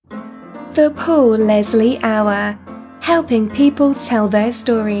The Paul Leslie Hour, helping people tell their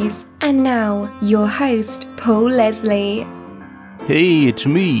stories. And now, your host, Paul Leslie. Hey, it's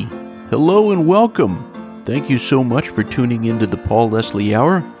me. Hello and welcome. Thank you so much for tuning into the Paul Leslie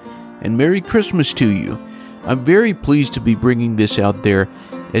Hour, and Merry Christmas to you. I'm very pleased to be bringing this out there.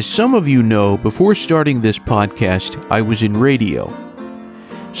 As some of you know, before starting this podcast, I was in radio.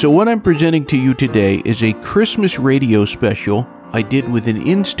 So what I'm presenting to you today is a Christmas radio special I did with an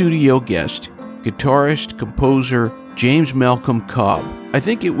in-studio guest, guitarist, composer, James Malcolm Cobb. I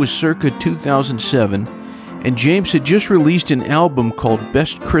think it was circa 2007, and James had just released an album called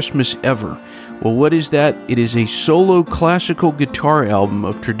Best Christmas Ever. Well, what is that? It is a solo classical guitar album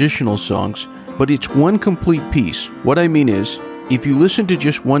of traditional songs, but it's one complete piece. What I mean is, if you listen to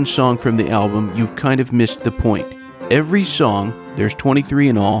just one song from the album, you've kind of missed the point. Every song, there's 23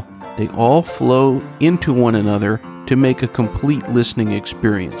 in all, they all flow into one another to make a complete listening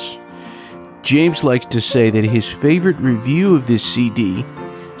experience. James likes to say that his favorite review of this CD,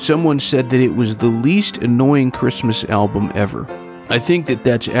 someone said that it was the least annoying Christmas album ever. I think that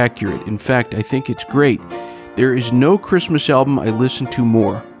that's accurate. In fact, I think it's great. There is no Christmas album I listen to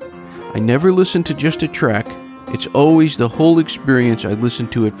more. I never listen to just a track. It's always the whole experience. I listen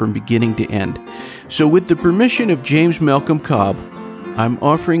to it from beginning to end. So with the permission of James Malcolm Cobb, I'm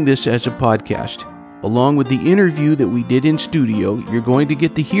offering this as a podcast. Along with the interview that we did in studio, you're going to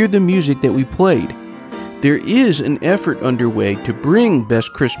get to hear the music that we played. There is an effort underway to bring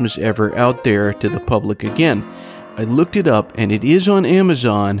Best Christmas Ever out there to the public again. I looked it up and it is on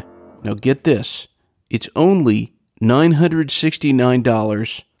Amazon. Now get this, it's only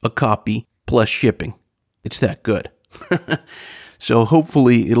 $969 a copy plus shipping. It's that good. So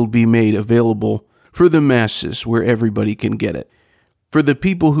hopefully it'll be made available for the masses where everybody can get it. For the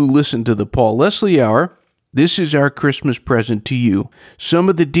people who listen to the Paul Leslie Hour, this is our Christmas present to you. Some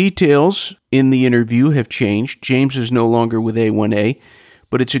of the details in the interview have changed. James is no longer with A1A,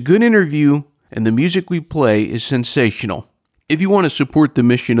 but it's a good interview and the music we play is sensational. If you want to support the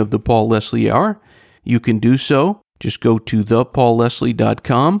mission of the Paul Leslie Hour, you can do so. Just go to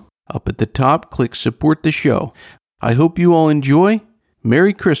thepaulleslie.com. Up at the top, click Support the Show. I hope you all enjoy.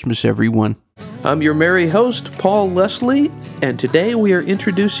 Merry Christmas, everyone. I'm your merry host, Paul Leslie, and today we are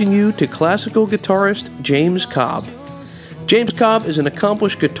introducing you to classical guitarist James Cobb. James Cobb is an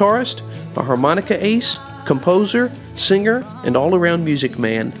accomplished guitarist, a harmonica ace, composer, singer, and all-around music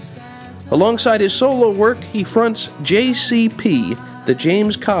man. Alongside his solo work, he fronts JCP, the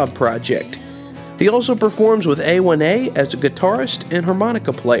James Cobb Project. He also performs with A1A as a guitarist and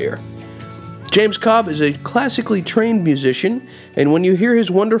harmonica player. James Cobb is a classically trained musician, and when you hear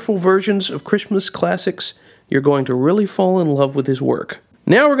his wonderful versions of Christmas classics, you're going to really fall in love with his work.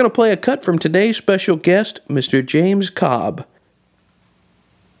 Now we're going to play a cut from today's special guest, Mr. James Cobb.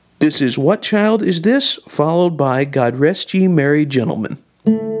 This is What Child Is This?, followed by God Rest Ye Merry Gentlemen.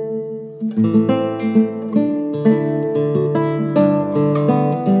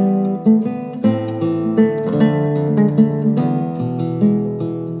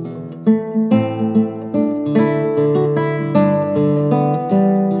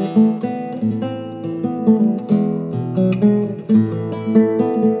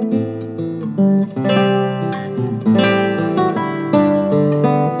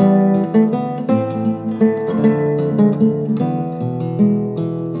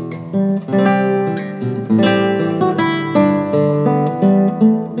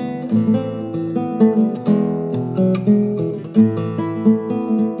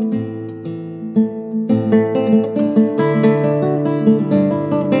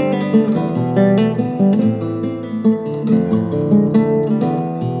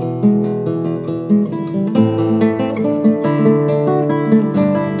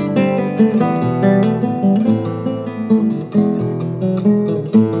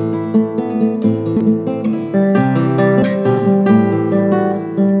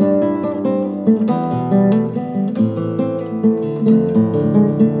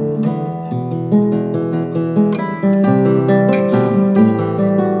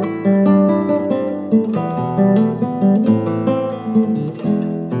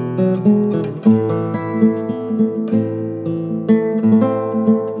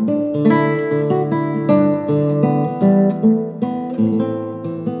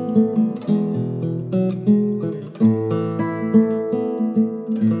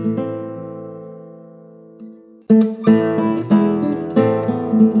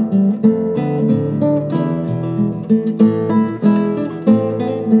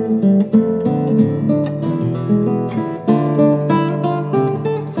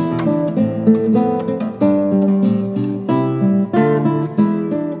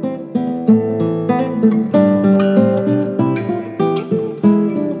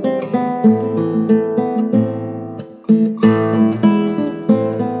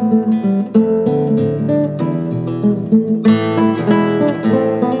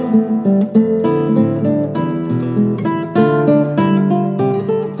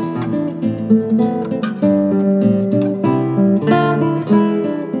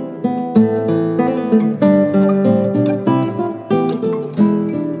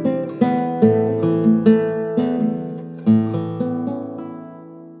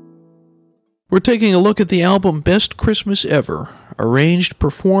 We're taking a look at the album Best Christmas Ever, arranged,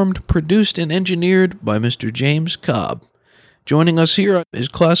 performed, produced, and engineered by Mr. James Cobb. Joining us here is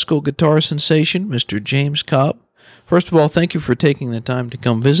classical guitar sensation, Mr. James Cobb. First of all, thank you for taking the time to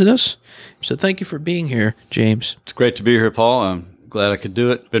come visit us. So thank you for being here, James. It's great to be here, Paul. I'm glad I could do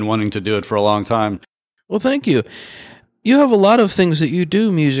it. Been wanting to do it for a long time. Well, thank you. You have a lot of things that you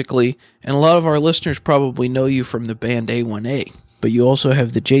do musically, and a lot of our listeners probably know you from the band A1A. But you also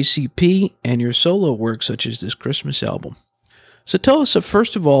have the JCP and your solo work, such as this Christmas album. So tell us,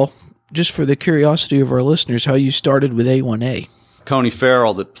 first of all, just for the curiosity of our listeners, how you started with A1A. Coney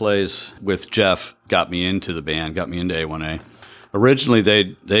Farrell, that plays with Jeff, got me into the band, got me into A1A. Originally,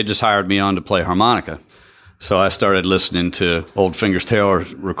 they just hired me on to play harmonica. So I started listening to old Fingers Taylor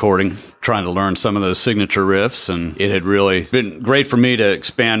recording, trying to learn some of those signature riffs, and it had really been great for me to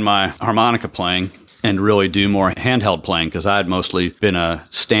expand my harmonica playing and really do more handheld playing, because I had mostly been a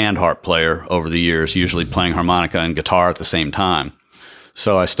stand harp player over the years, usually playing harmonica and guitar at the same time.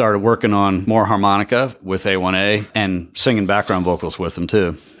 So I started working on more harmonica with A1A and singing background vocals with them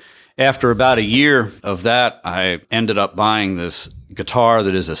too. After about a year of that, I ended up buying this guitar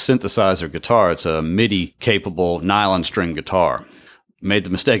that is a synthesizer guitar. It's a MIDI-capable nylon string guitar. Made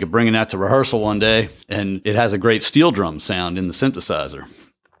the mistake of bringing that to rehearsal one day, and it has a great steel drum sound in the synthesizer.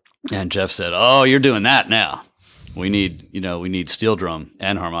 And Jeff said, "Oh, you're doing that now. We need steel drum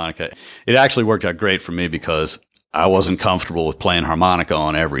and harmonica." It actually worked out great for me because I wasn't comfortable with playing harmonica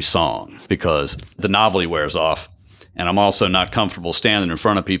on every song because the novelty wears off. And I'm also not comfortable standing in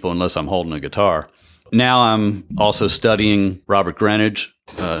front of people unless I'm holding a guitar. Now I'm also studying Robert Greenidge,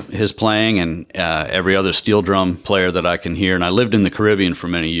 his playing, and every other steel drum player that I can hear. And I lived in the Caribbean for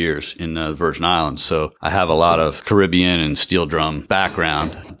many years in the Virgin Islands, so I have a lot of Caribbean and steel drum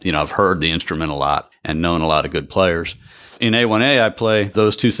background. I've heard the instrument a lot and known a lot of good players. In A1A, I play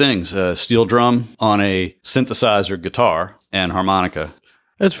those two things, steel drum on a synthesizer guitar and harmonica.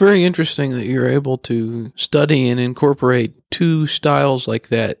 That's very interesting that you're able to study and incorporate two styles like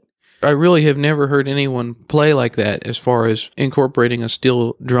that. I really have never heard anyone play like that as far as incorporating a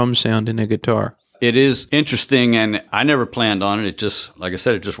steel drum sound in a guitar. It is interesting, and I never planned on it. It just, like I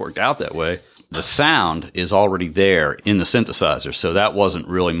said, it just worked out that way. The sound is already there in the synthesizer, so that wasn't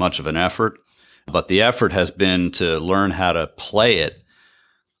really much of an effort. But the effort has been to learn how to play it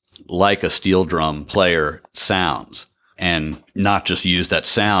like a steel drum player sounds, and not just use that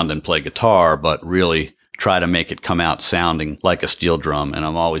sound and play guitar, but really try to make it come out sounding like a steel drum, and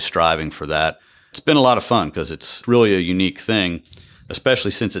I'm always striving for that. It's been a lot of fun because it's really a unique thing, especially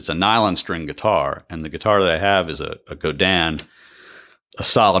since it's a nylon string guitar, and the guitar that I have is a Godin, a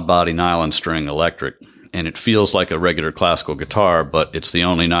solid body nylon string electric, and it feels like a regular classical guitar, but it's the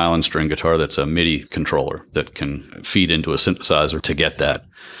only nylon string guitar that's a MIDI controller that can feed into a synthesizer to get that.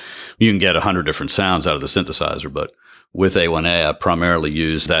 You can get 100 different sounds out of the synthesizer, but with A1A, I primarily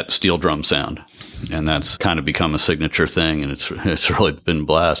use that steel drum sound, and that's kind of become a signature thing, and it's really been a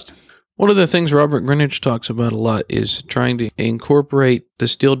blast. One of the things Robert Greenidge talks about a lot is trying to incorporate the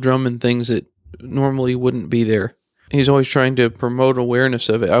steel drum in things that normally wouldn't be there. He's always trying to promote awareness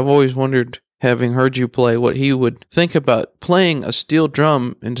of it. I've always wondered, having heard you play, what he would think about playing a steel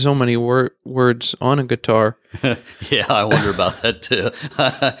drum in so many words on a guitar. Yeah, I wonder about that too.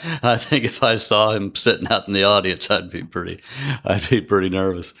 I think if I saw him sitting out in the audience, I'd be pretty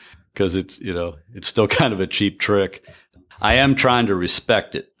nervous because it's still kind of a cheap trick. I am trying to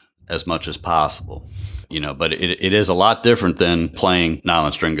respect it as much as possible, but it is a lot different than playing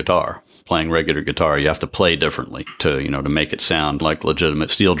nylon string guitar. Playing regular guitar, you have to play differently to make it sound like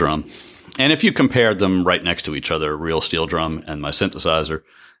legitimate steel drum. And if you compared them right next to each other, a real steel drum and my synthesizer,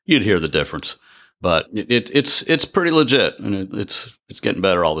 you'd hear the difference. But it's pretty legit, and it's getting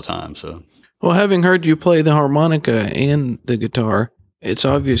better all the time. So, well, having heard you play the harmonica and the guitar, it's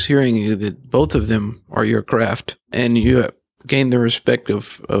obvious hearing you that both of them are your craft, and you have gained the respect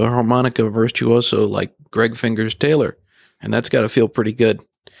of a harmonica virtuoso like Greg Fingers Taylor, and that's got to feel pretty good.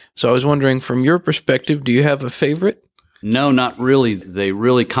 So I was wondering, from your perspective, do you have a favorite? No, not really. They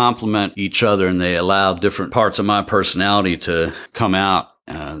really complement each other, and they allow different parts of my personality to come out.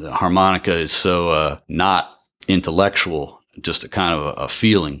 The harmonica is so not intellectual, just a kind of a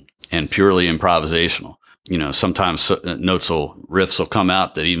feeling, and purely improvisational. Sometimes riffs will come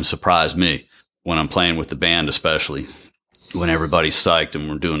out that even surprise me when I'm playing with the band, especially when everybody's psyched and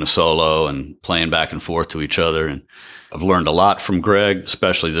we're doing a solo and playing back and forth to each other. And I've learned a lot from Greg,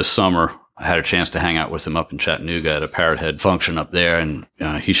 especially this summer. I had a chance to hang out with him up in Chattanooga at a Parrot Head function up there, and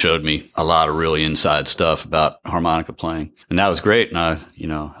he showed me a lot of really inside stuff about harmonica playing, and that was great. And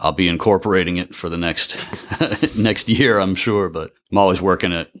I'll be incorporating it for the next year, I'm sure. But I'm always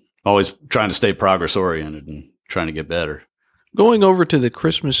working at always trying to stay progress oriented and trying to get better. Going over to the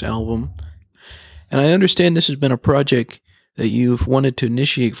Christmas album, and I understand this has been a project that you've wanted to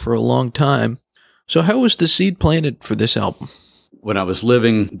initiate for a long time. So how was the seed planted for this album? When I was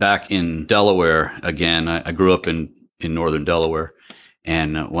living back in Delaware, again, I grew up in northern Delaware.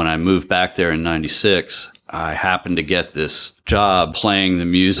 And when I moved back there in 96, I happened to get this job playing the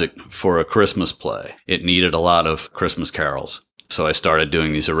music for a Christmas play. It needed a lot of Christmas carols. So I started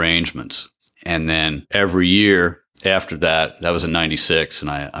doing these arrangements. And then every year after that, that was in 96, and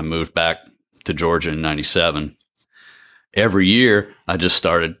I moved back to Georgia in 97. Every year, I just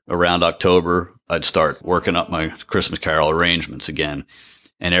started around October, I'd start working up my Christmas carol arrangements again.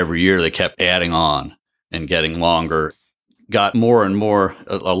 And every year they kept adding on and getting longer. Got more and more,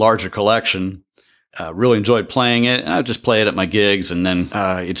 a larger collection. Really enjoyed playing it. And I would just play it at my gigs. And then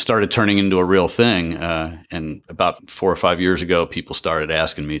it started turning into a real thing. And about 4 or 5 years ago, people started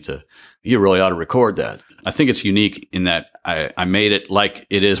asking me you really ought to record that. I think it's unique in that I made it like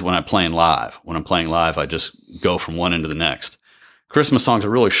it is when I'm playing live. When I'm playing live, I just go from one end to the next. Christmas songs are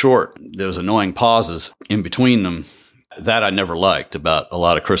really short. There's annoying pauses in between them. That I never liked about a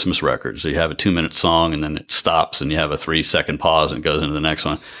lot of Christmas records. You have a 2-minute song and then it stops and you have a 3-second pause and it goes into the next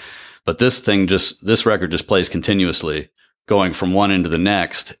one. But this record just plays continuously, going from one end to the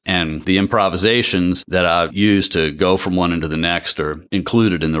next. And the improvisations that I use to go from one end to the next are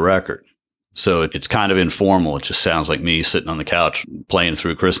included in the record. So it's kind of informal. It just sounds like me sitting on the couch playing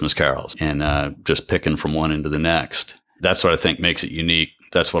through Christmas carols and just picking from one end to the next. That's what I think makes it unique.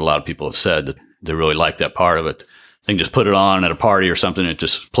 That's what a lot of people have said, that they really like that part of it. They can just put it on at a party or something. It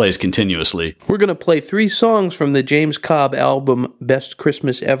just plays continuously. We're going to play 3 songs from the James Cobb album, Best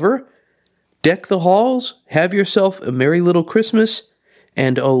Christmas Ever: Deck the Halls, Have Yourself a Merry Little Christmas,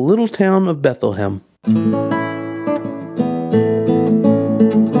 and O Little Town of Bethlehem.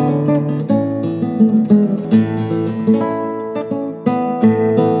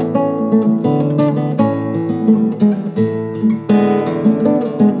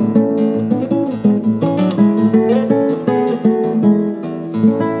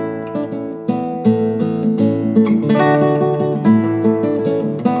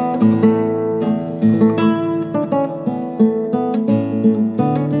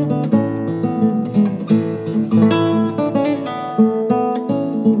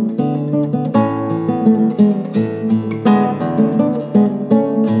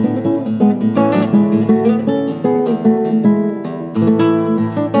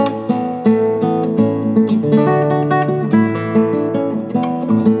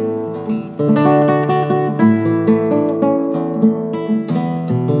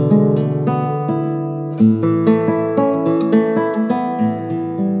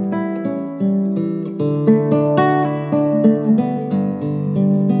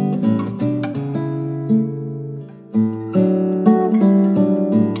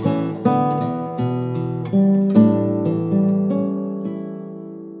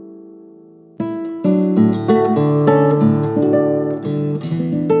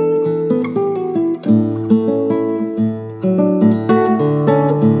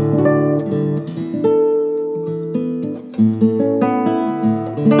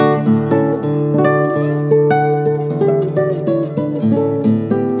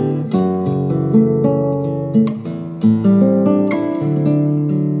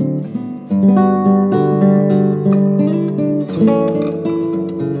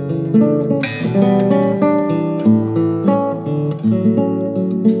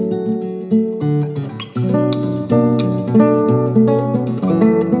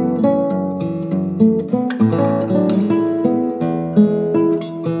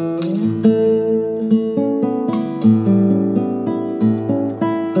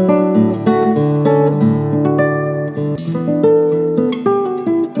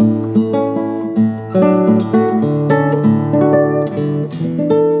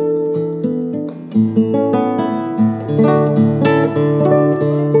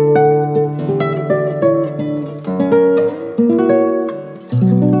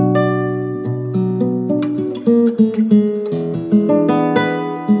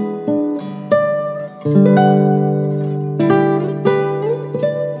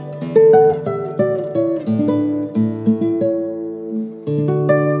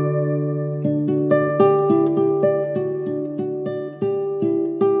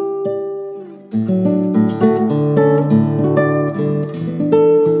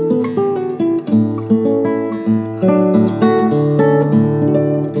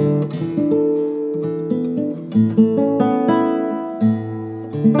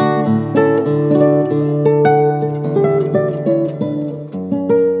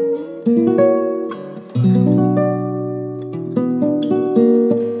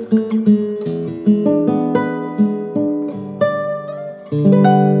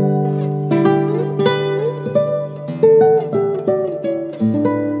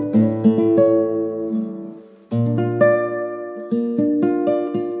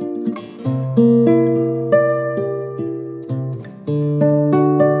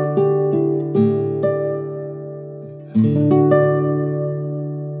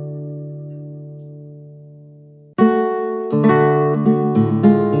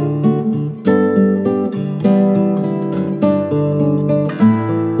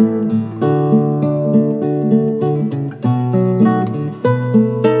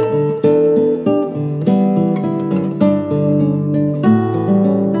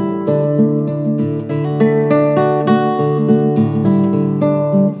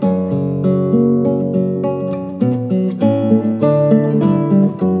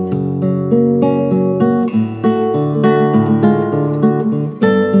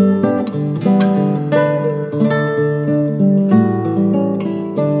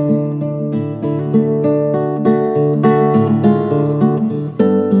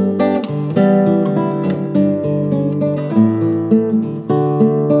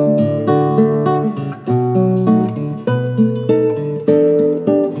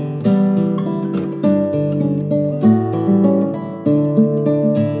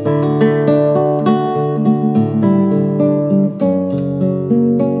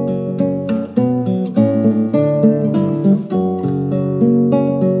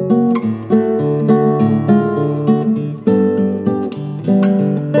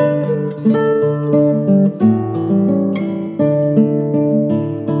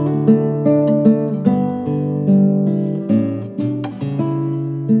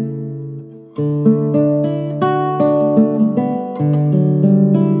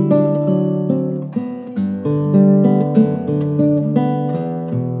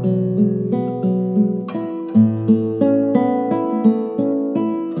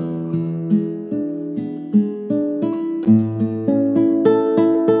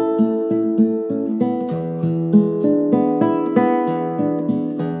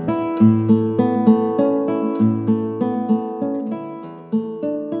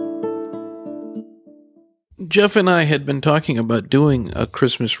 Jeff and I had been talking about doing a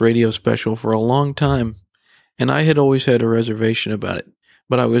Christmas radio special for a long time, and I had always had a reservation about it.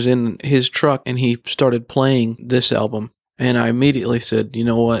 But I was in his truck, and he started playing this album, and I immediately said, you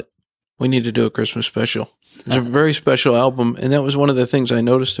know what? We need to do a Christmas special. It's a very special album, and that was one of the things I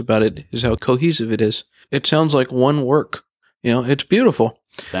noticed about it, is how cohesive it is. It sounds like one work. It's beautiful.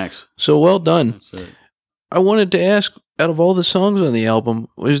 Thanks. So well done. I wanted to ask, out of all the songs on the album,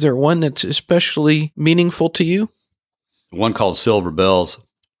 is there one that's especially meaningful to you? One called Silver Bells.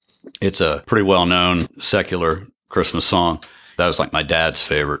 It's a pretty well-known secular Christmas song. That was like my dad's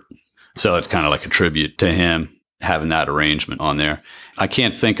favorite. So it's kind of like a tribute to him, having that arrangement on there. I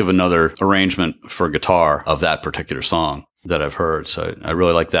can't think of another arrangement for guitar of that particular song that I've heard. So I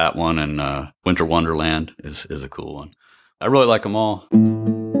really like that one, and Winter Wonderland is a cool one. I really like them all.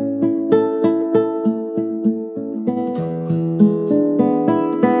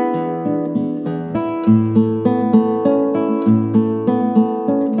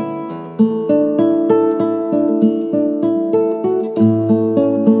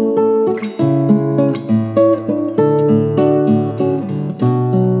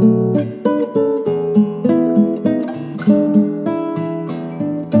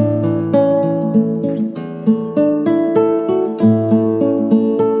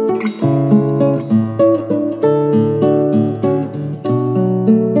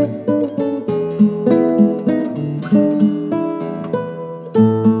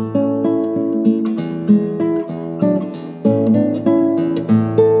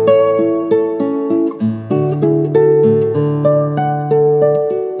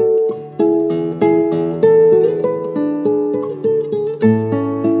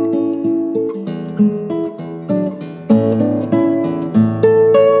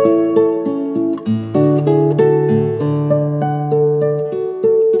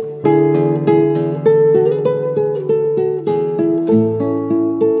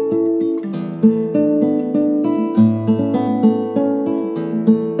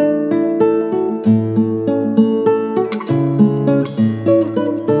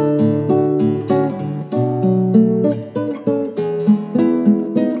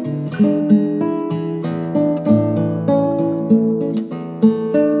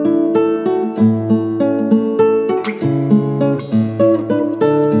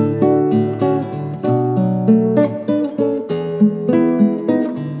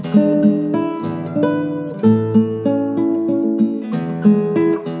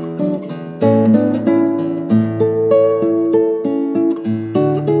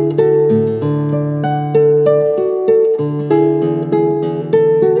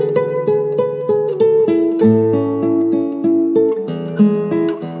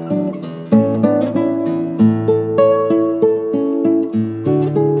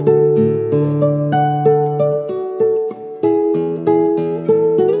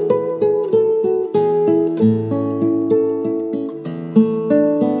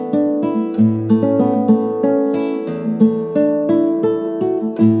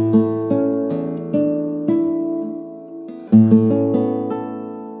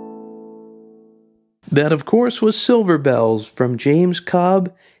 That, of course, was Silver Bells from James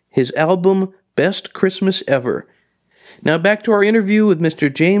Cobb, his album Best Christmas Ever. Now back to our interview with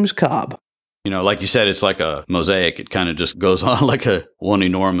Mr. James Cobb. Like you said, it's like a mosaic. It kind of just goes on like one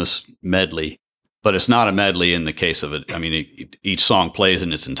enormous medley. But it's not a medley in the case of it. I mean, each song plays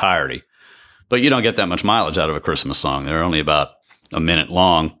in its entirety. But you don't get that much mileage out of a Christmas song. They're only about a minute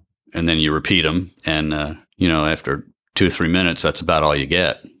long, and then you repeat them. And, after 2 or 3 minutes, that's about all you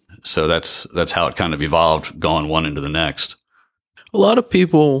get. So that's how it kind of evolved, going one into the next. A lot of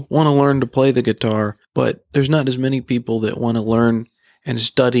people want to learn to play the guitar, but there's not as many people that want to learn and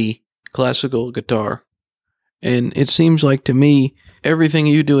study classical guitar. And it seems like to me, everything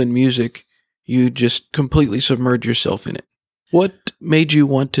you do in music, you just completely submerge yourself in it. What made you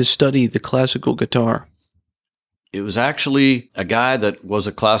want to study the classical guitar? It was actually a guy that was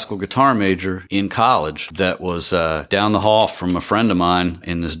a classical guitar major in college that was down the hall from a friend of mine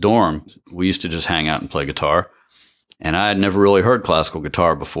in this dorm. We used to just hang out and play guitar. And I had never really heard classical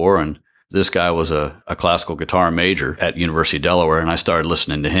guitar before. And this guy was a classical guitar major at University of Delaware. And I started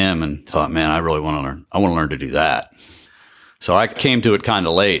listening to him and thought, man, I really want to learn. I want to learn to do that. So I came to it kind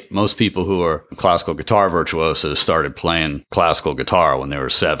of late. Most people who are classical guitar virtuosos started playing classical guitar when they were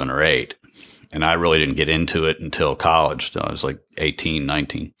 7 or 8. And I really didn't get into it until college. So I was like 18,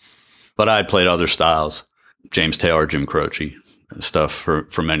 19. But I had played other styles, James Taylor, Jim Croce, stuff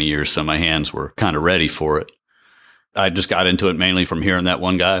for many years. So my hands were kind of ready for it. I just got into it mainly from hearing that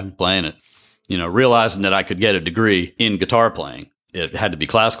one guy playing it, realizing that I could get a degree in guitar playing. It had to be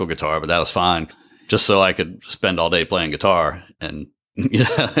classical guitar, but that was fine. just so I could spend all day playing guitar and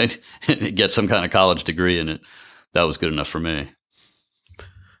get some kind of college degree in it. That was good enough for me.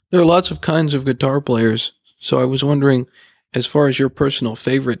 There are lots of kinds of guitar players, so I was wondering, as far as your personal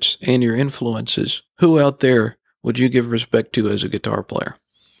favorites and your influences, who out there would you give respect to as a guitar player?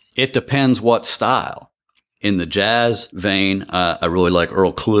 It depends what style. In the jazz vein, I really like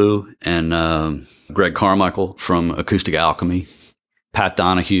Earl Klugh and Greg Carmichael from Acoustic Alchemy, Pat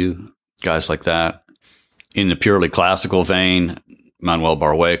Donahue, guys like that. In the purely classical vein, Manuel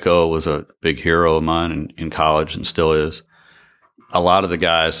Barrueco was a big hero of mine in college and still is. A lot of the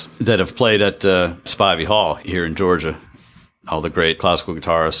guys that have played at Spivey Hall here in Georgia, all the great classical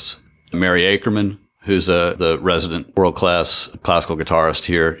guitarists. Mary Akerman, who's the resident world-class classical guitarist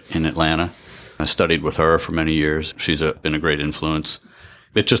here in Atlanta. I studied with her for many years. She's been a great influence.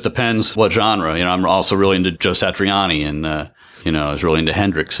 It just depends what genre. I'm also really into Joe Satriani, and I was really into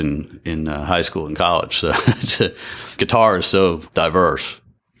Hendrix in high school and college. So guitar is so diverse.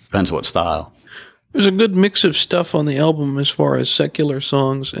 Depends what style. There's a good mix of stuff on the album as far as secular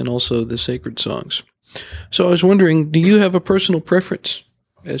songs and also the sacred songs. So I was wondering, do you have a personal preference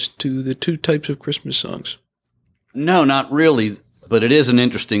as to the two types of Christmas songs? No, not really, but it is an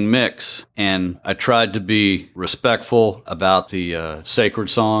interesting mix, and I tried to be respectful about the sacred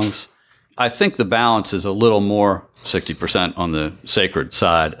songs. I think the balance is a little more 60% on the sacred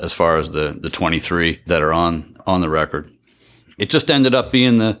side as far as the 23 that are on the record. It just ended up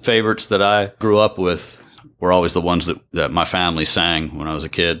being the favorites that I grew up with were always the ones that my family sang when I was a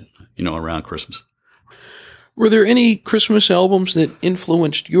kid, around Christmas. Were there any Christmas albums that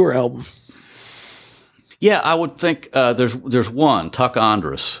influenced your album? Yeah, I would think there's one. Tuck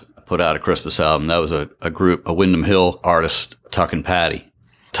Andrus put out a Christmas album. That was a group, a Windham Hill artist, Tuck and Patty.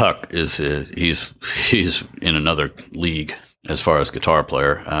 Tuck is he's in another league as far as guitar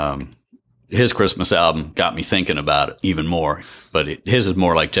player. His Christmas album got me thinking about it even more, but his is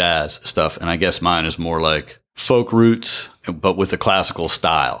more like jazz stuff, and I guess mine is more like folk roots, but with a classical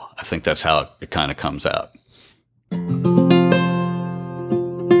style. I think that's how it kind of comes out.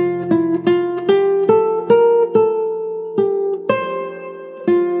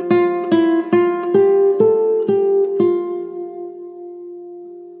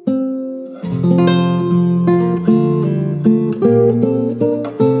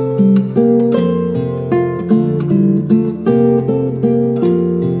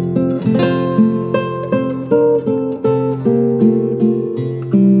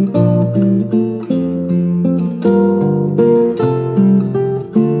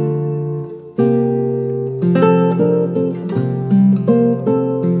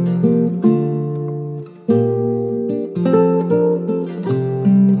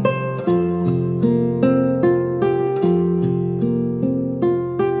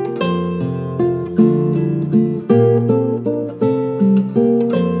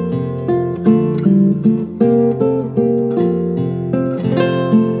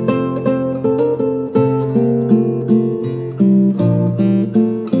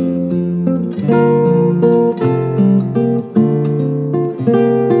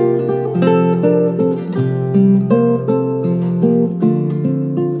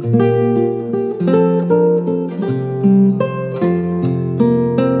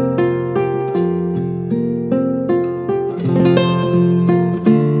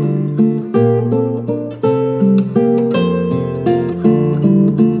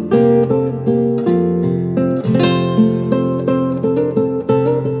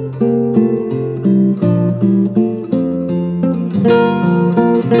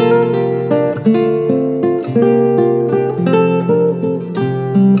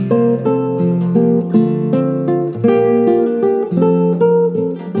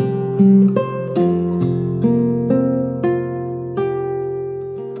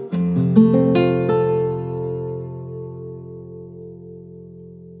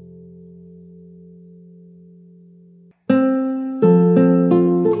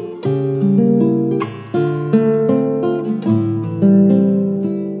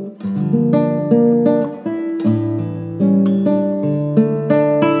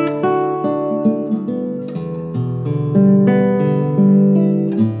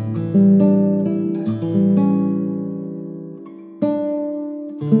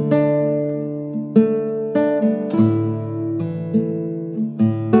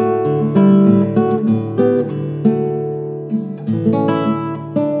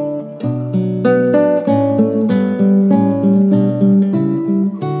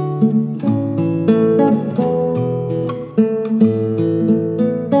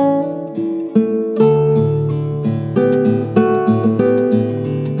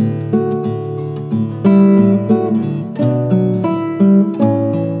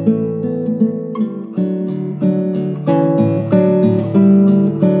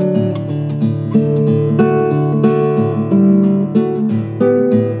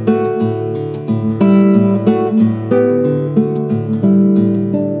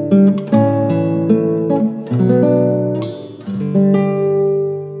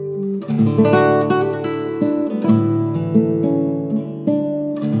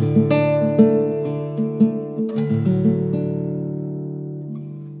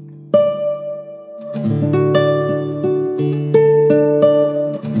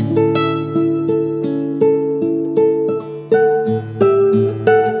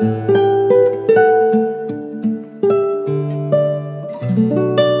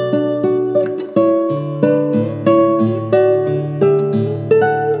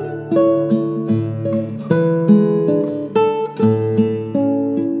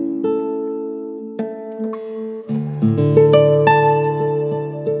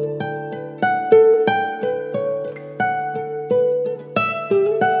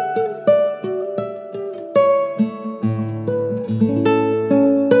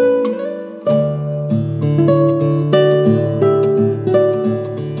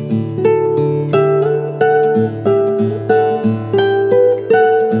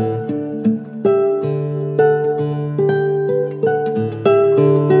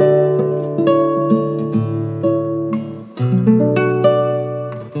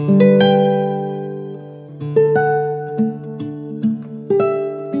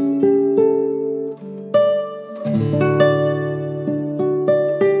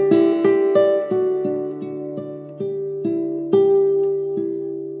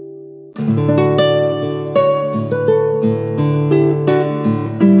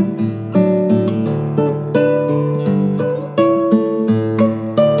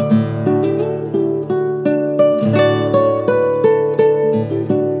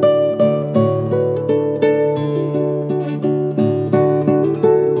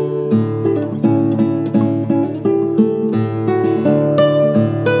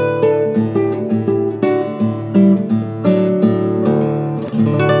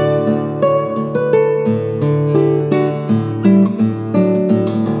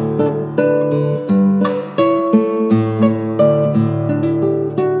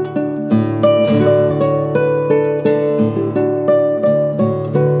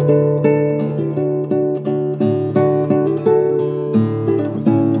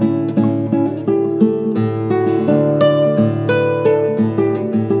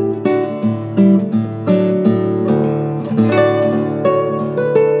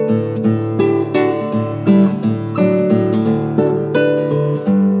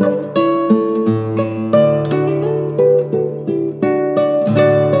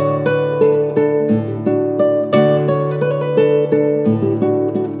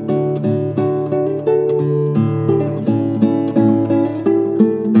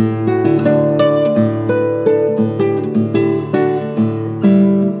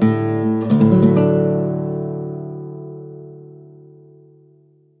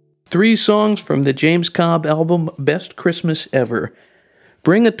 3 songs from the James Cobb album, Best Christmas Ever.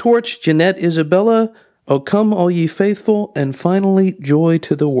 Bring a Torch, Jeanette Isabella, O Come All Ye Faithful, and finally, Joy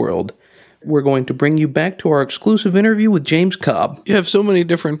to the World. We're going to bring you back to our exclusive interview with James Cobb. You have so many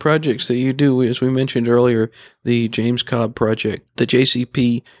different projects that you do, as we mentioned earlier, the James Cobb Project, the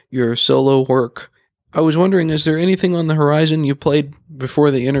JCP, your solo work. I was wondering, is there anything on the horizon? You played,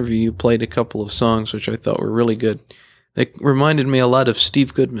 before the interview, you played a couple of songs, which I thought were really good. They reminded me a lot of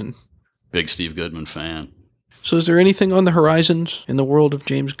Steve Goodman. Big Steve Goodman fan. So is there anything on the horizons in the world of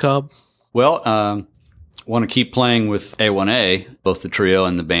James Cobb? Well, want to keep playing with A1A, both the trio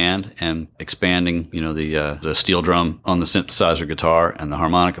and the band, and expanding, the steel drum on the synthesizer guitar and the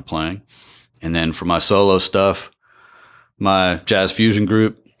harmonica playing. And then for my solo stuff, my jazz fusion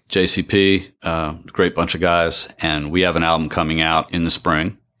group, JCP, great bunch of guys, and we have an album coming out in the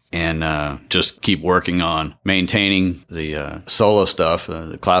spring. And just keep working on maintaining the solo stuff,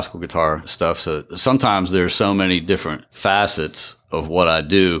 the classical guitar stuff. So sometimes there's so many different facets of what I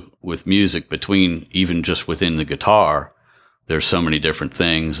do with music between even just within the guitar. There's so many different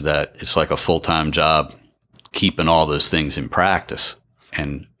things that it's like a full-time job keeping all those things in practice,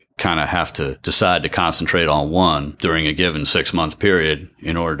 and kind of have to decide to concentrate on one during a given 6-month period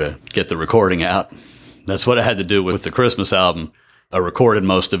in order to get the recording out. That's what I had to do with the Christmas album. I recorded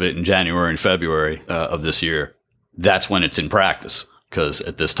most of it in January and February of this year. That's when it's in practice, because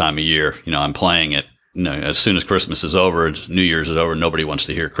at this time of year, I'm playing it. As soon as Christmas is over, New Year's is over, nobody wants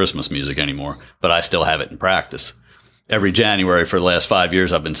to hear Christmas music anymore. But I still have it in practice. Every January for the last 5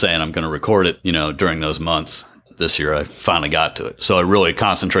 years, I've been saying I'm going to record it, during those months. This year, I finally got to it. So I really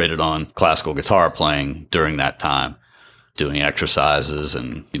concentrated on classical guitar playing during that time, doing exercises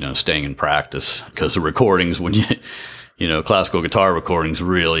and, staying in practice. Because the recordings, when classical guitar recordings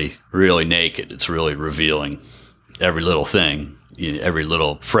really, really naked. It's really revealing every little thing, every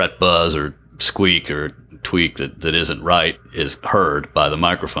little fret buzz or squeak or tweak that isn't right is heard by the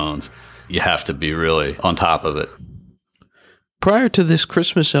microphones. You have to be really on top of it. Prior to this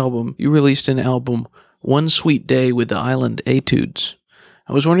Christmas album, you released an album, One Sweet Day with the Island Etudes.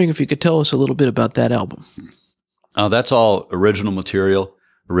 I was wondering if you could tell us a little bit about that album. That's all original material.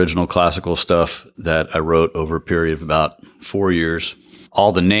 Original classical stuff that I wrote over a period of about 4 years.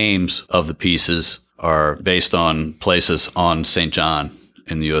 All the names of the pieces are based on places on St. John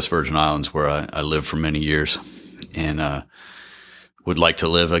in the U.S. Virgin Islands, where I lived for many years, and would like to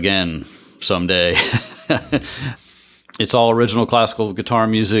live again someday. It's all original classical guitar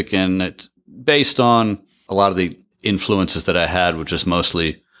music, and it's based on a lot of the influences that I had, which is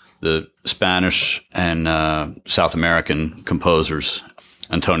mostly the Spanish and South American composers.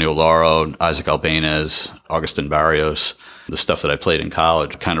 Antonio Lauro, Isaac Albéniz, Agustin Barrios, the stuff that I played in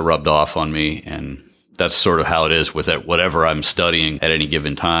college kind of rubbed off on me. And that's sort of how it is with it. Whatever I'm studying at any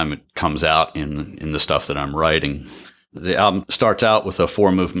given time, it comes out in the stuff that I'm writing. The album starts out with a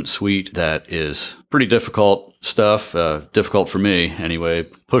 4-movement suite that is pretty difficult stuff, difficult for me anyway,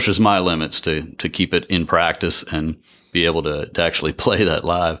 pushes my limits to keep it in practice and be able to actually play that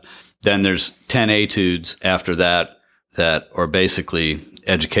live. Then there's 10 etudes after that are basically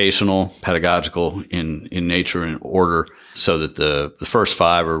educational, pedagogical in nature and order, so that the first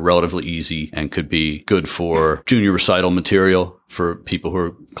 5 are relatively easy and could be good for junior recital material for people who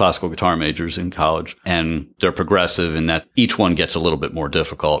are classical guitar majors in college. And they're progressive in that each one gets a little bit more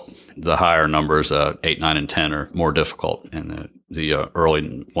difficult. The higher numbers, 8, 9, and 10, are more difficult, and the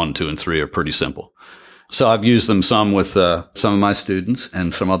early 1, 2, and 3 are pretty simple. So I've used them some with some of my students,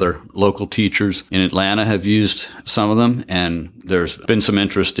 and some other local teachers in Atlanta have used some of them. And there's been some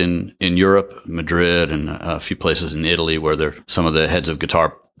interest in Europe, Madrid, and a few places in Italy where some of the heads of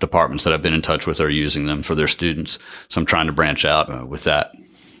guitar departments that I've been in touch with are using them for their students. So I'm trying to branch out with that.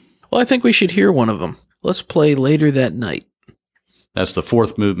 Well, I think we should hear one of them. Let's play Later That Night. That's the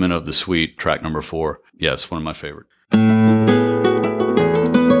 4th movement of the suite, track number 4. Yeah, it's one of my favorite.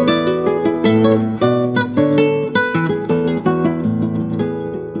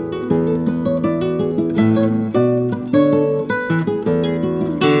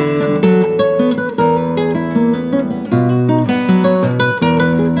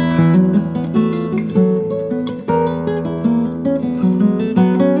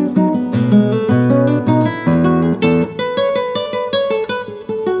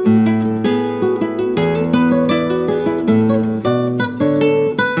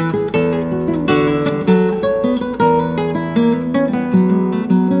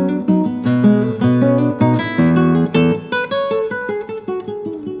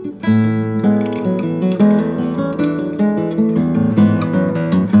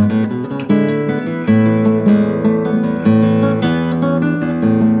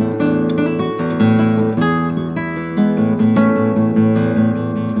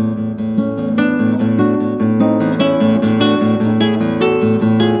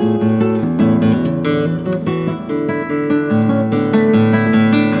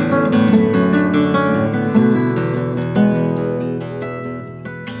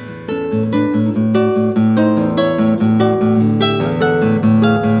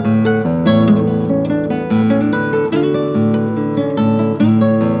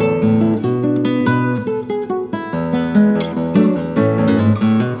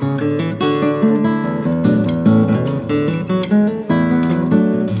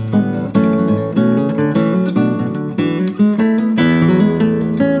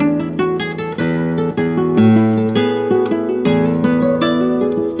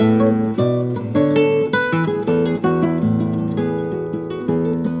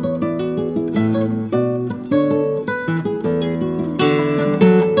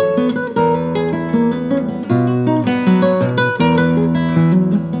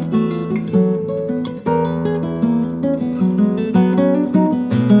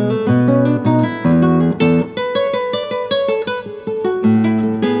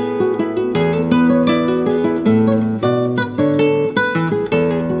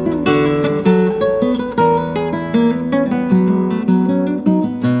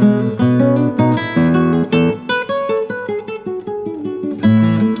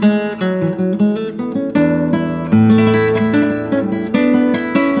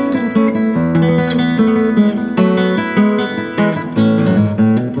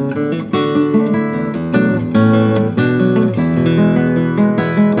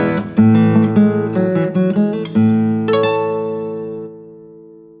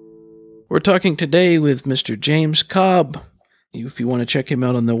 talking today with Mr. James Cobb. If you want to check him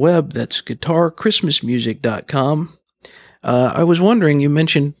out on the web, that's guitarchristmasmusic.com. I was wondering, you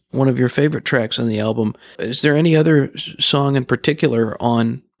mentioned one of your favorite tracks on the album. Is there any other song in particular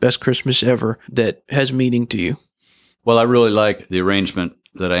on Best Christmas Ever that has meaning to you? Well, I really like the arrangement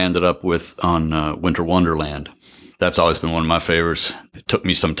that I ended up with on Winter Wonderland. That's always been one of my favorites. It took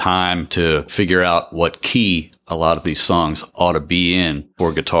me some time to figure out what key a lot of these songs ought to be in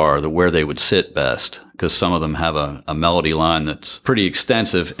for guitar, where they would sit best, because some of them have a melody line that's pretty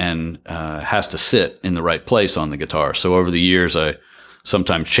extensive and has to sit in the right place on the guitar. So over the years, I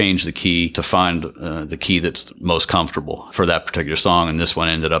sometimes change the key to find the key that's most comfortable for that particular song. And this one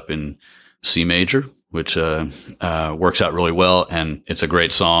ended up in C major, which works out really well. And it's a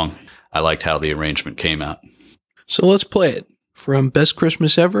great song. I liked how the arrangement came out. So let's play it. From Best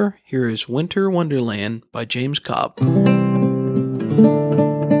Christmas Ever, here is Winter Wonderland by James Cobb.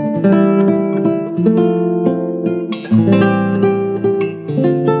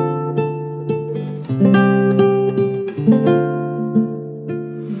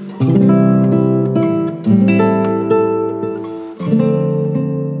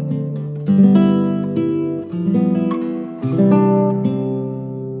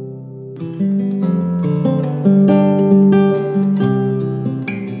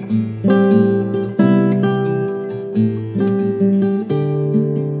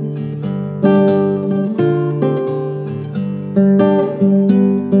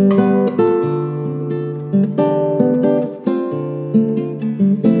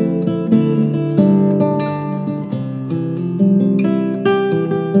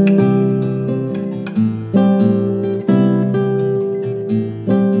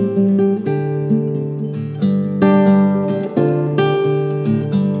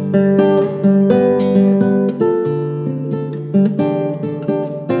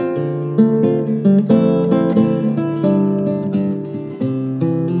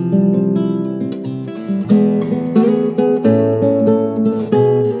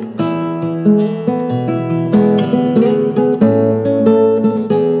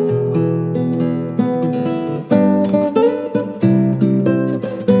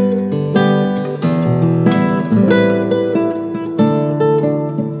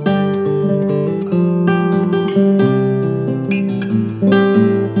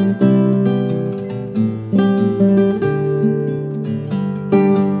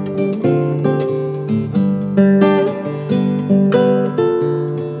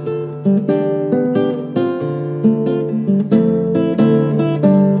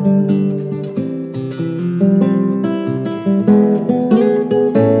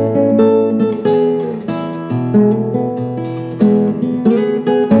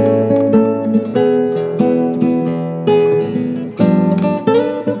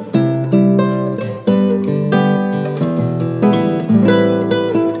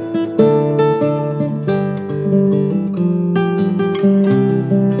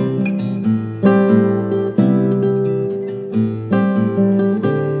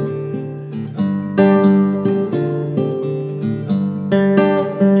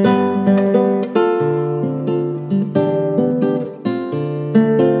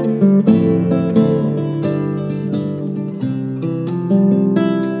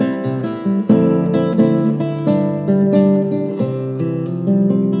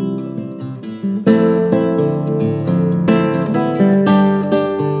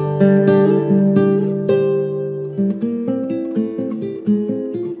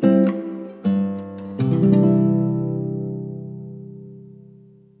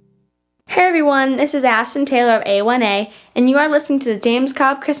 This is Ashton Taylor of A1A, and you are listening to the James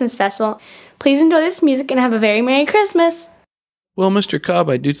Cobb Christmas Special. Please enjoy this music and have a very Merry Christmas. Well, Mr. Cobb,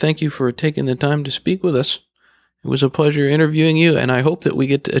 I do thank you for taking the time to speak with us. It was a pleasure interviewing you, and I hope that we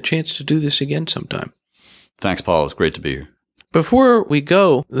get a chance to do this again sometime. Thanks, Paul. It's great to be here. Before we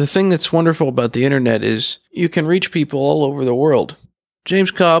go, the thing that's wonderful about the internet is you can reach people all over the world.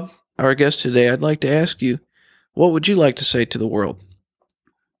 James Cobb, our guest today, I'd like to ask you, what would you like to say to the world?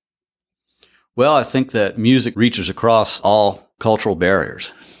 Well, I think that music reaches across all cultural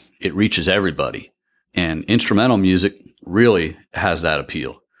barriers. It reaches everybody. And instrumental music really has that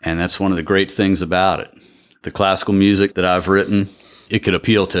appeal. And that's one of the great things about it. The classical music that I've written, it could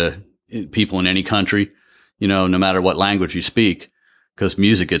appeal to people in any country, no matter what language you speak, because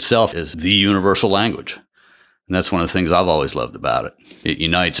music itself is the universal language. And that's one of the things I've always loved about it. It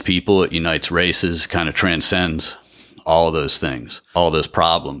unites people, it unites races, kind of transcends all of those things, all those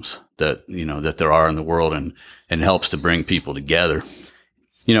problems that, that there are in the world, and helps to bring people together.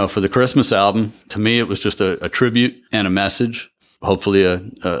 For the Christmas album, to me, it was just a tribute and a message hopefully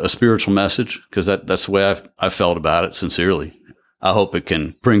a spiritual message, because that's the way I felt about it, sincerely. I hope it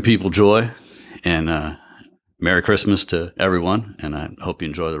can bring people joy, and Merry Christmas to everyone, and I hope you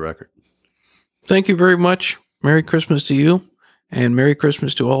enjoy the record. Thank you very much. Merry Christmas to you, and Merry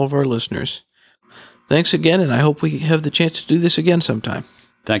Christmas to all of our listeners. Thanks again, and I hope we have the chance to do this again sometime.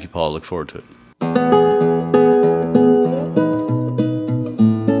 Thank you, Paul. Look forward to it.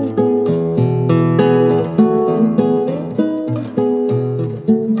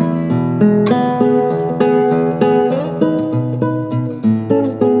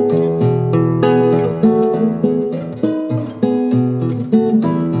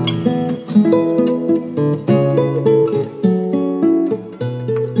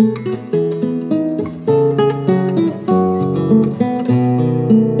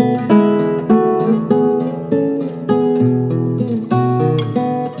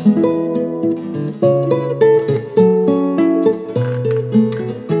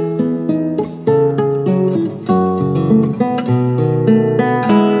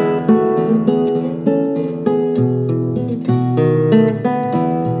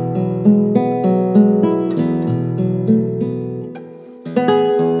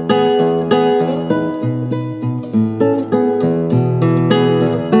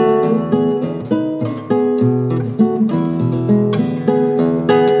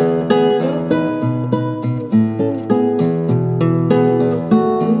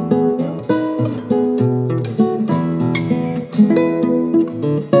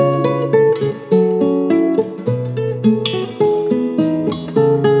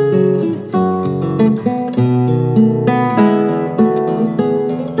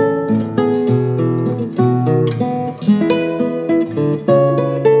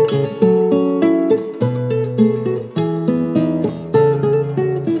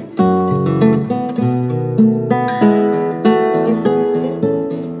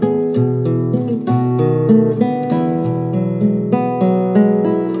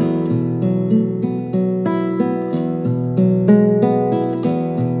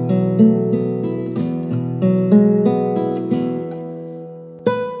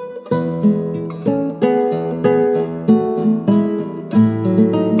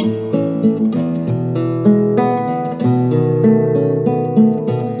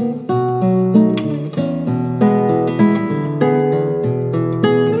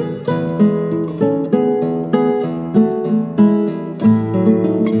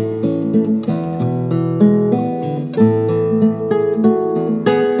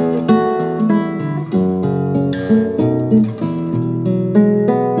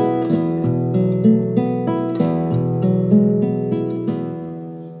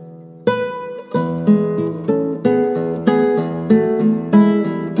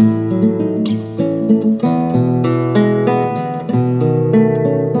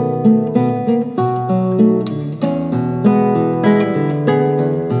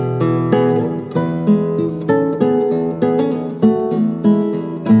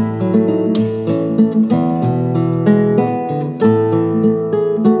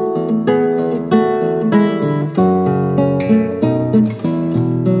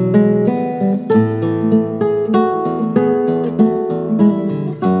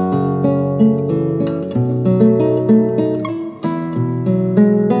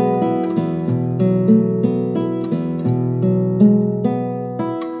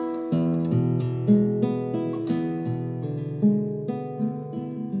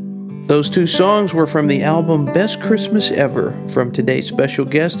 Those two songs were from the album Best Christmas Ever from today's special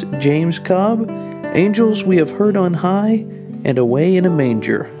guest, James Cobb, Angels We Have Heard on High, and Away in a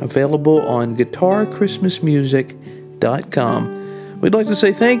Manger, available on guitarchristmasmusic.com. We'd like to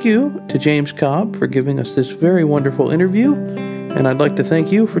say thank you to James Cobb for giving us this very wonderful interview, and I'd like to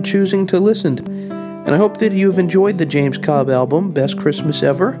thank you for choosing to listen. And I hope that you've enjoyed the James Cobb album, Best Christmas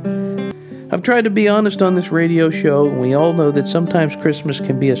Ever. I've tried to be honest on this radio show, and we all know that sometimes Christmas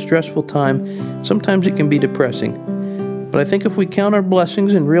can be a stressful time, sometimes it can be depressing. But I think if we count our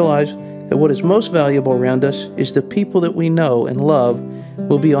blessings and realize that what is most valuable around us is the people that we know and love,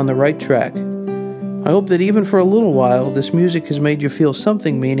 we'll be on the right track. I hope that even for a little while, this music has made you feel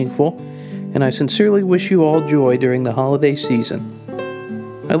something meaningful, and I sincerely wish you all joy during the holiday season.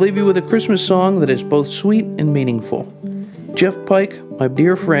 I leave you with a Christmas song that is both sweet and meaningful. Jeff Pike, my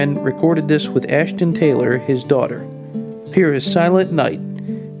dear friend, recorded this with Ashton Taylor, his daughter. Here is Silent Night.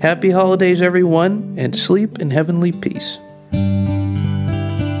 Happy holidays, everyone, and sleep in heavenly peace.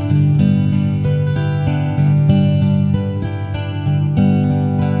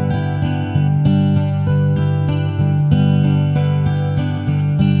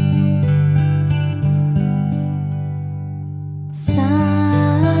 Silent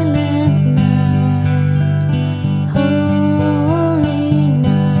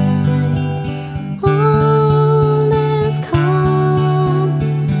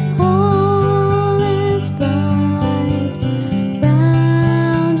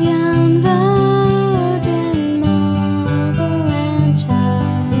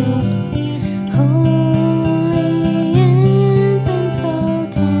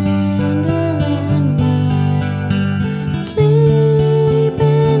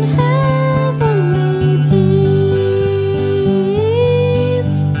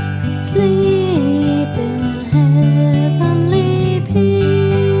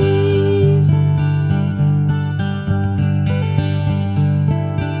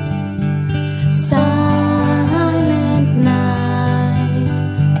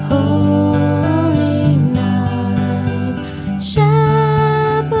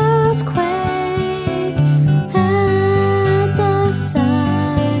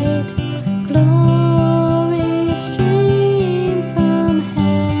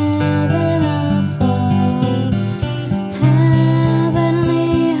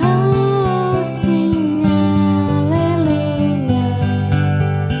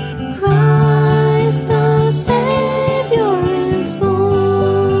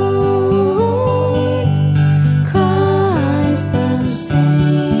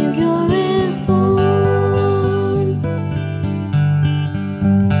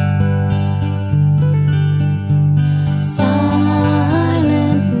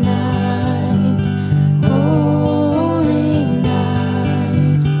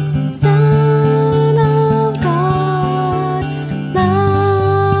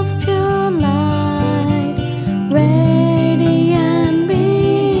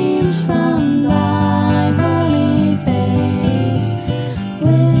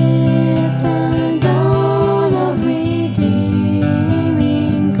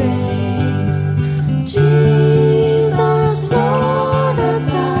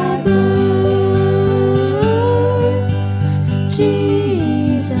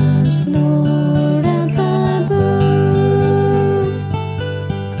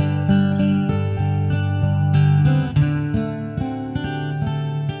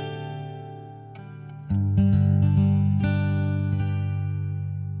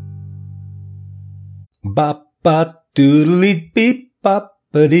Bop, bop, doodly beep, bop,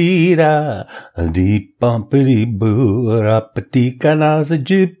 ba-dee da, dee bumpity boo, rappity canals a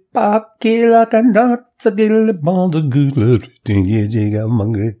jeep, bop, killa can not, a gill, bond, a good little thing, jigga,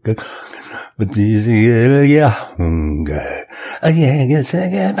 manga, but this is ya hunger. A yang,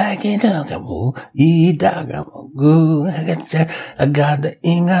 second back in Dugamo, e Dugamo, I got the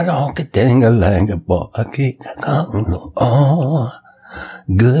inga rocket, dang a lang, a bo, a kick, oh,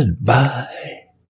 goodbye.